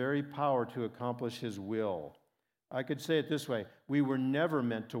with his very power to accomplish his will. I could say it this way. We were never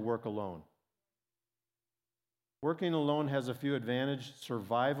meant to work alone. Working alone has a few advantages.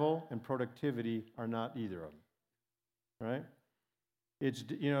 Survival and productivity are not either of them. right? It's,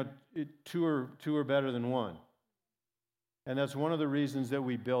 two are better than one. And that's one of the reasons that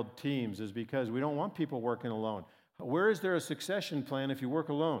we build teams, is because we don't want people working alone. Where is there a succession plan if you work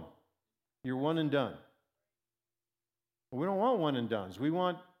alone? You're one and done. We don't want one and dones. We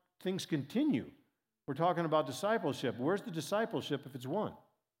want things continue. We're talking about discipleship. Where's the discipleship if it's one?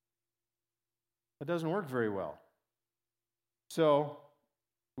 That doesn't work very well. So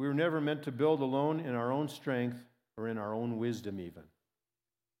we were never meant to build alone in our own strength or in our own wisdom even.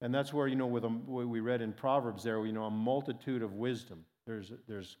 And that's where, with what we read in Proverbs there, a multitude of wisdom,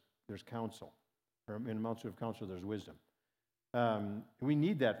 there's counsel. Or in a multitude of counsel, there's wisdom. We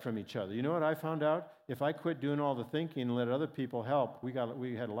need that from each other. You know what I found out? If I quit doing all the thinking and let other people help, we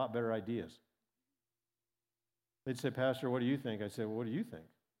had a lot better ideas. They'd say, Pastor, what do you think? I'd say, well, what do you think?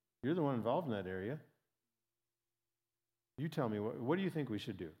 You're the one involved in that area. You tell me, what do you think we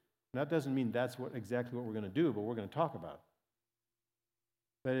should do? And that doesn't mean that's exactly what we're going to do, but we're going to talk about it.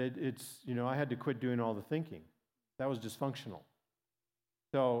 But it's, I had to quit doing all the thinking. That was dysfunctional.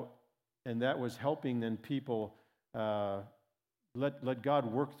 So, and that was helping then people let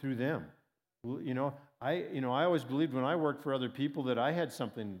God work through them. I always believed when I worked for other people that I had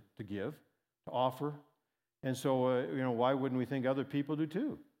something to give, to offer. And so, why wouldn't we think other people do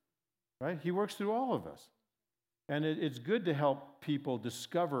too? Right? He works through all of us. And it's good to help people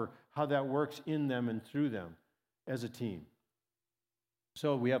discover how that works in them and through them as a team.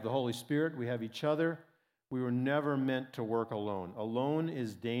 So we have the Holy Spirit, we have each other. We were never meant to work alone. Alone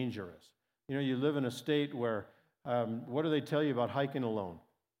is dangerous. You live in a state where, what do they tell you about hiking alone?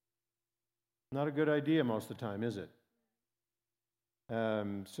 Not a good idea most of the time, is it?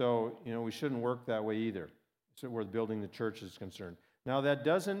 So we shouldn't work that way either. So where building the church is concerned. Now, that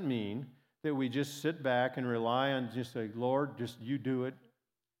doesn't mean that we just sit back and rely on just say, Lord, just you do it.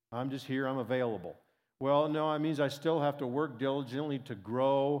 I'm just here, I'm available. Well, no, it means I still have to work diligently to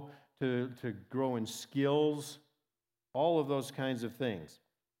grow in skills, all of those kinds of things.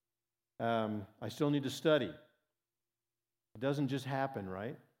 I still need to study. It doesn't just happen,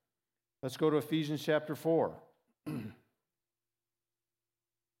 right? Let's go to Ephesians chapter 4.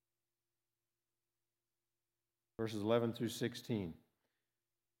 Verses 11 through 16.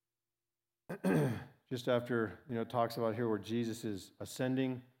 Just after, it talks about here where Jesus is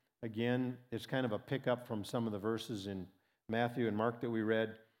ascending. Again, it's kind of a pickup from some of the verses in Matthew and Mark that we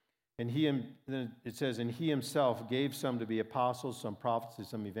read. And it says, and he himself gave some to be apostles, some prophets,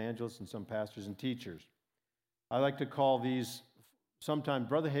 some evangelists, and some pastors and teachers. I like to call these, sometimes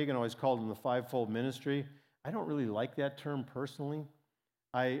Brother Hagin always called them the fivefold ministry. I don't really like that term personally.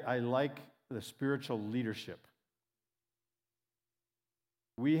 I like the spiritual leadership.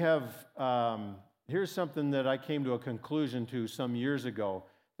 We have, here's something that I came to a conclusion to some years ago,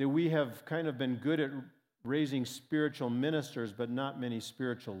 that we have kind of been good at raising spiritual ministers, but not many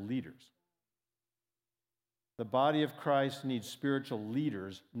spiritual leaders. The body of Christ needs spiritual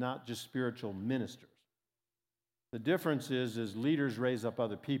leaders, not just spiritual ministers. The difference is leaders raise up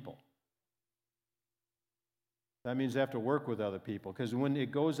other people. That means they have to work with other people, because when it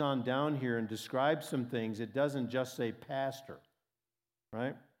goes on down here and describes some things, it doesn't just say pastor,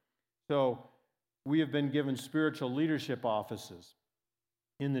 right? So we have been given spiritual leadership offices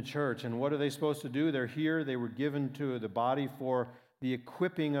in the church. And what are they supposed to do? They're here. They were given to the body for the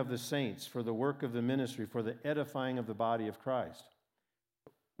equipping of the saints, for the work of the ministry, for the edifying of the body of Christ.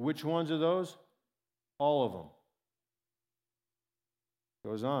 Which ones are those? All of them.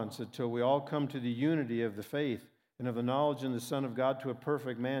 Goes on, so till we all come to the unity of the faith and of the knowledge in the Son of God, to a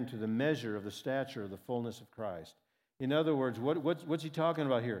perfect man, to the measure of the stature of the fullness of Christ. In other words, what's he talking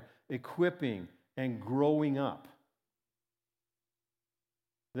about here? Equipping and growing up.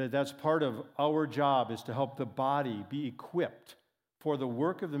 That's part of our job, is to help the body be equipped for the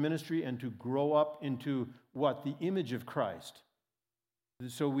work of the ministry and to grow up into what? The image of Christ.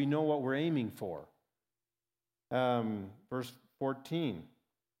 So we know what we're aiming for. Verse 14,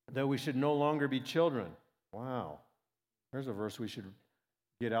 that we should no longer be children. Wow. There's a verse we should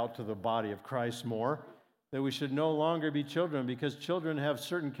get out to the body of Christ more. That we should no longer be children, because children have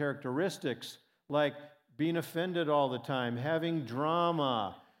certain characteristics like being offended all the time, having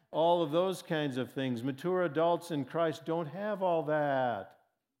drama, all of those kinds of things. Mature adults in Christ don't have all that,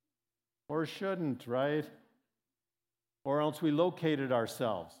 or shouldn't, right? Or else we located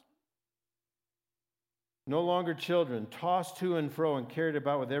ourselves. No longer children, tossed to and fro and carried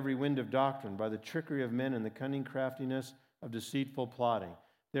about with every wind of doctrine by the trickery of men and the cunning craftiness of deceitful plotting.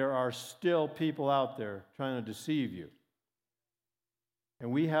 There are still people out there trying to deceive you.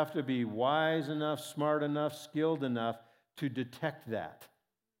 And we have to be wise enough, smart enough, skilled enough to detect that.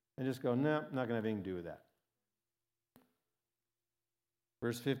 And just go, no, I'm not going to have anything to do with that.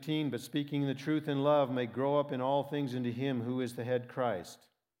 Verse 15, but speaking the truth in love may grow up in all things into him who is the head, Christ.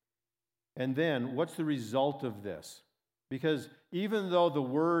 And then, what's the result of this? Because even though the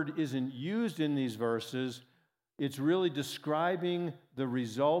word isn't used in these verses, it's really describing the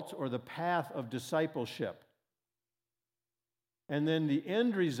result or the path of discipleship. And then the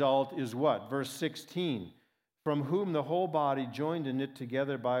end result is what? Verse 16, from whom the whole body, joined and knit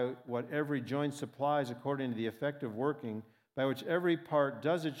together by what every joint supplies according to the effective working, by which every part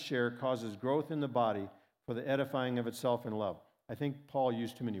does its share, causes growth in the body for the edifying of itself in love. I think Paul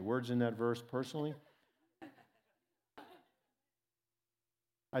used too many words in that verse personally.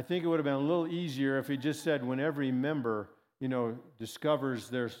 I think it would have been a little easier if he just said when every member,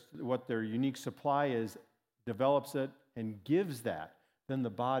 discovers what their unique supply is, develops it, and gives that, then the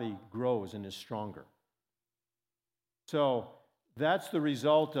body grows and is stronger. So that's the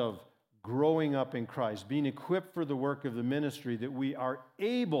result of growing up in Christ, being equipped for the work of the ministry, that we are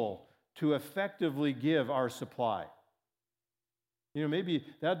able to effectively give our supply. Maybe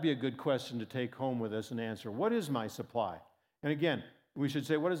that'd be a good question to take home with us and answer. What is my supply? And again, we should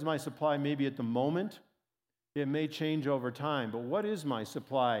say, what is my supply maybe at the moment? It may change over time, but what is my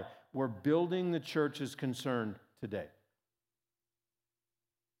supply where building the church is concerned today?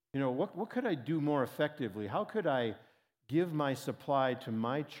 What could I do more effectively? How could I give my supply to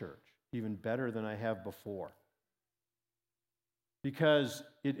my church even better than I have before? Because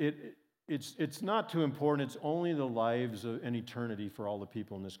it's not too important. It's only the lives and eternity for all the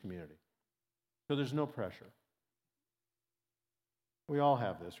people in this community. So there's no pressure. We all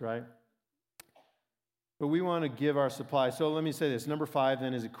have this, right? But we want to give our supply. So let me say this. Number 5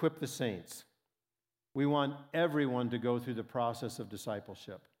 then is equip the saints. We want everyone to go through the process of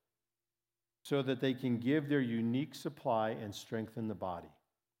discipleship so that they can give their unique supply and strengthen the body.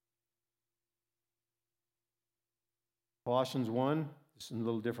 Colossians 1, this is a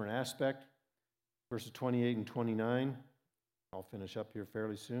little different aspect, verses 28 and 29. I'll finish up here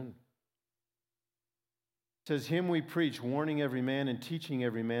fairly soon. It says, him we preach, warning every man and teaching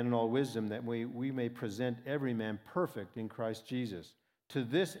every man in all wisdom, that we may present every man perfect in Christ Jesus. To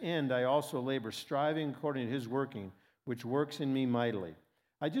this end I also labor, striving according to his working, which works in me mightily.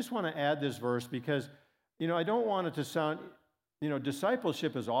 I just want to add this verse because, I don't want it to sound,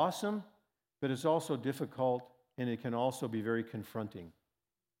 discipleship is awesome, but it's also difficult, and it can also be very confronting.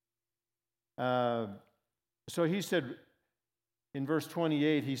 So he said, in verse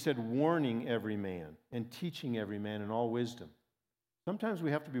 28, he said, warning every man and teaching every man in all wisdom. Sometimes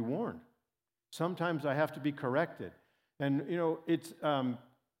we have to be warned. Sometimes I have to be corrected. And, it's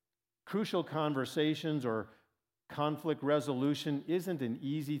crucial conversations or conflict resolution isn't an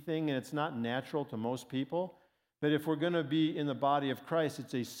easy thing, and it's not natural to most people. But if we're going to be in the body of Christ,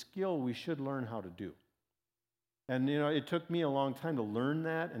 it's a skill we should learn how to do. And, it took me a long time to learn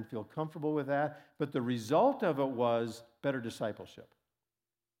that and feel comfortable with that. But the result of it was better discipleship.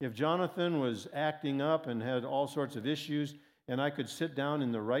 If Jonathan was acting up and had all sorts of issues, and I could sit down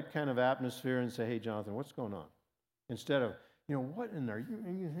in the right kind of atmosphere and say, hey, Jonathan, what's going on? Instead of, what in there?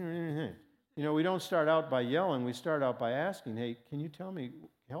 We don't start out by yelling. We start out by asking, hey, can you tell me,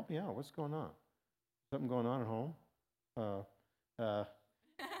 help me out. What's going on? Something going on at home?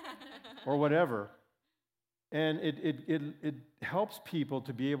 Or whatever. And it helps people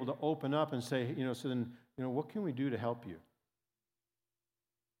to be able to open up and say, so then, what can we do to help you?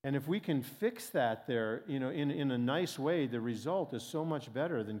 And if we can fix that there, in a nice way, the result is so much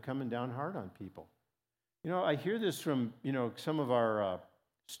better than coming down hard on people. I hear this from, some of our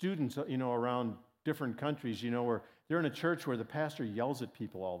students, around different countries, where they're in a church where the pastor yells at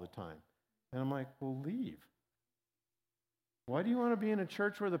people all the time. And I'm like, well, leave. Why do you want to be in a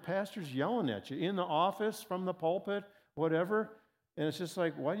church where the pastor's yelling at you? In the office, from the pulpit, whatever? And it's just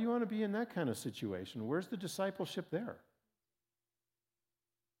like, why do you want to be in that kind of situation? Where's the discipleship there?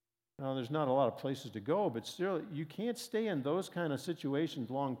 Now, there's not a lot of places to go, but still, you can't stay in those kind of situations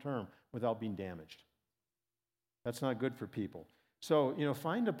long term without being damaged. That's not good for people. So,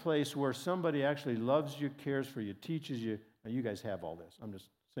 find a place where somebody actually loves you, cares for you, teaches you. Now, you guys have all this. I'm just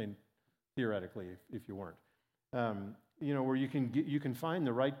saying theoretically, if you weren't. Where you can find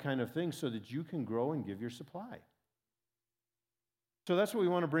the right kind of thing so that you can grow and give your supply. So that's what we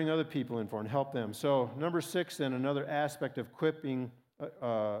want to bring other people in for and help them. So number 6, then, another aspect of equipping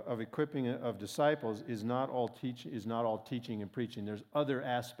of disciples is not all teaching and preaching. There's other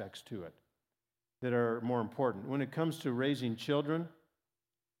aspects to it that are more important. When it comes to raising children,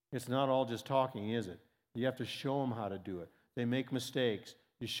 it's not all just talking, is it? You have to show them how to do it. They make mistakes.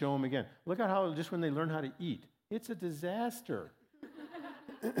 You show them again. Look at how just when they learn how to eat, it's a disaster.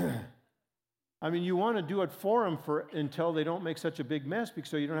 I mean, you want to do it for them until they don't make such a big mess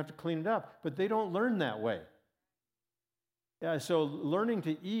so you don't have to clean it up. But they don't learn that way. Yeah, so learning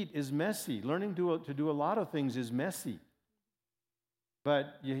to eat is messy. Learning to do a lot of things is messy.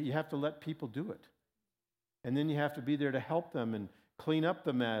 But you have to let people do it. And then you have to be there to help them and clean up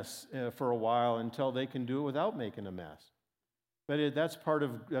the mess for a while until they can do it without making a mess. But that's part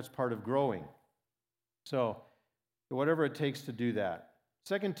of growing. So whatever it takes to do that.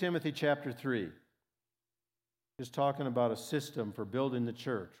 2 Timothy chapter 3 is talking about a system for building the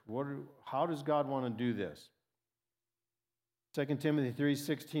church. How does God want to do this? 2 Timothy 3,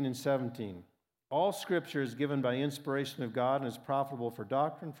 16 and 17. All Scripture is given by inspiration of God and is profitable for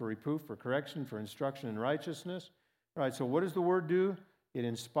doctrine, for reproof, for correction, for instruction in righteousness. All right, so what does the Word do? It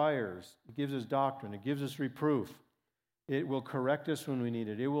inspires. It gives us doctrine. It gives us reproof. It will correct us when we need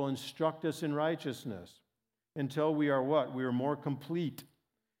it. It will instruct us in righteousness until we are what? We are more complete.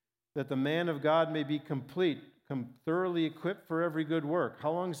 That the man of God may be complete, thoroughly equipped for every good work.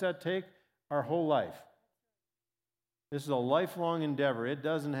 How long does that take? Our whole life. This is a lifelong endeavor. It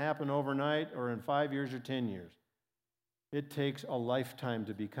doesn't happen overnight or in 5 years or 10 years. It takes a lifetime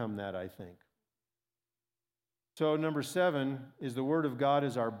to become that, I think. So number 7 is the Word of God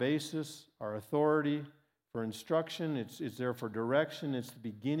is our basis, our authority for instruction. It's there for direction. It's the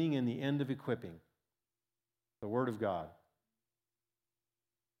beginning and the end of equipping. The Word of God.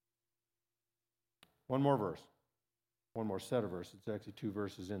 One more verse. One more set of verses. It's actually 2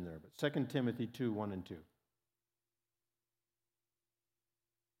 verses in there. But 2 Timothy 2, 1 and 2.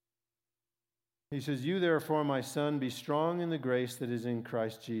 He says, "You therefore, my son, be strong in the grace that is in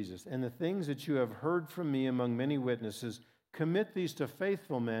Christ Jesus. And the things that you have heard from me among many witnesses, commit these to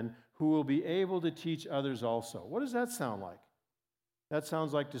faithful men who will be able to teach others also." What does that sound like? That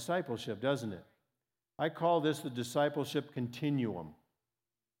sounds like discipleship, doesn't it? I call this the discipleship continuum.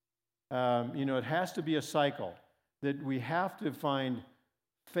 It has to be a cycle that we have to find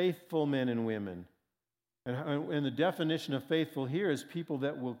faithful men and women. And the definition of faithful here is people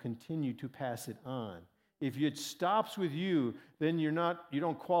that will continue to pass it on. If it stops with you, then you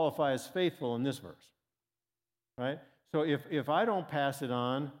don't qualify as faithful in this verse. Right? So if I don't pass it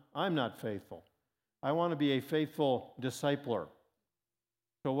on, I'm not faithful. I want to be a faithful discipler.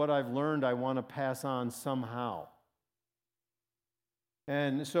 So what I've learned, I want to pass on somehow.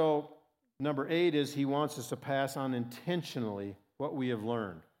 And so number 8 is he wants us to pass on intentionally what we have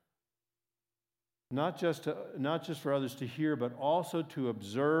learned. Not just for others to hear, but also to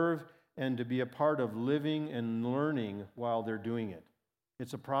observe and to be a part of living and learning while they're doing it.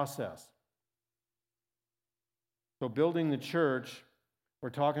 It's a process. So building the church, we're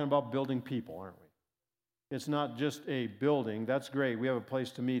talking about building people, aren't we? It's not just a building. That's great. We have a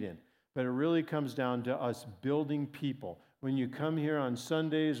place to meet in. But it really comes down to us building people. When you come here on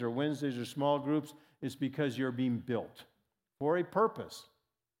Sundays or Wednesdays or small groups, it's because you're being built for a purpose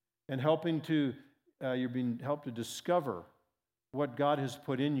and you're being helped to discover what God has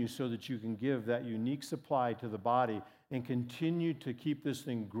put in you so that you can give that unique supply to the body and continue to keep this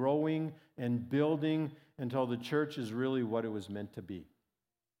thing growing and building until the church is really what it was meant to be.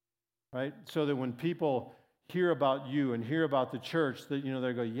 Right? So that when people hear about you and hear about the church, that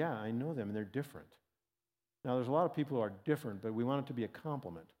they go, yeah, I know them and they're different. Now there's a lot of people who are different, but we want it to be a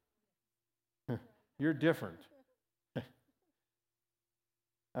compliment. You're different.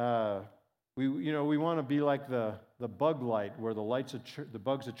 We want to be like the bug light, where the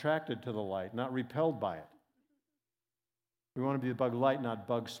bug's attracted to the light, not repelled by it. We want to be the bug light, not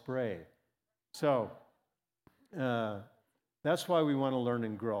bug spray. So that's why we want to learn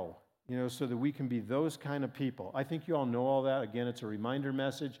and grow, so that we can be those kind of people. I think you all know all that. Again, it's a reminder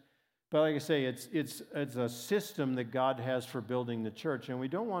message. But like I say, it's a system that God has for building the church, and we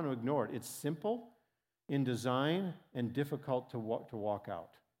don't want to ignore it. It's simple in design and difficult to walk out.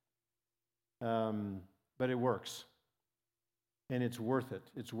 But it works. And it's worth it.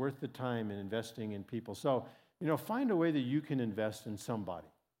 It's worth the time in investing in people. So, find a way that you can invest in somebody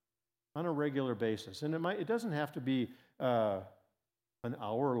on a regular basis. And it doesn't have to be an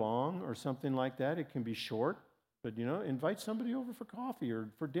hour long or something like that. It can be short. But, invite somebody over for coffee or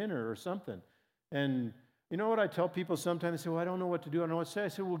for dinner or something. And you know what I tell people sometimes? They say, well, I don't know what to do. I don't know what to say. I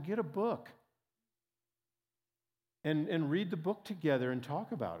say, well, get a book. And read the book together and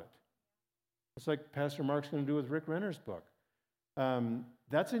talk about it. It's like Pastor Mark's going to do with Rick Renner's book.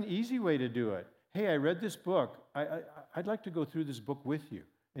 That's an easy way to do it. Hey, I read this book. I'd like to go through this book with you.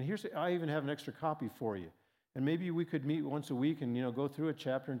 And I even have an extra copy for you. And maybe we could meet once a week and, go through a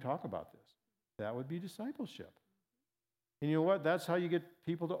chapter and talk about this. That would be discipleship. And you know what? That's how you get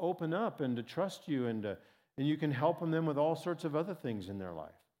people to open up and to trust you, and you can help them with all sorts of other things in their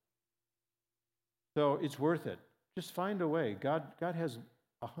life. So it's worth it. Just find a way. God has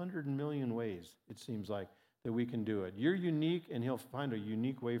 100 million ways, it seems like, that we can do it. You're unique, and he'll find a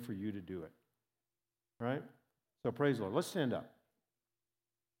unique way for you to do it. Right? So praise the Lord. Let's stand up.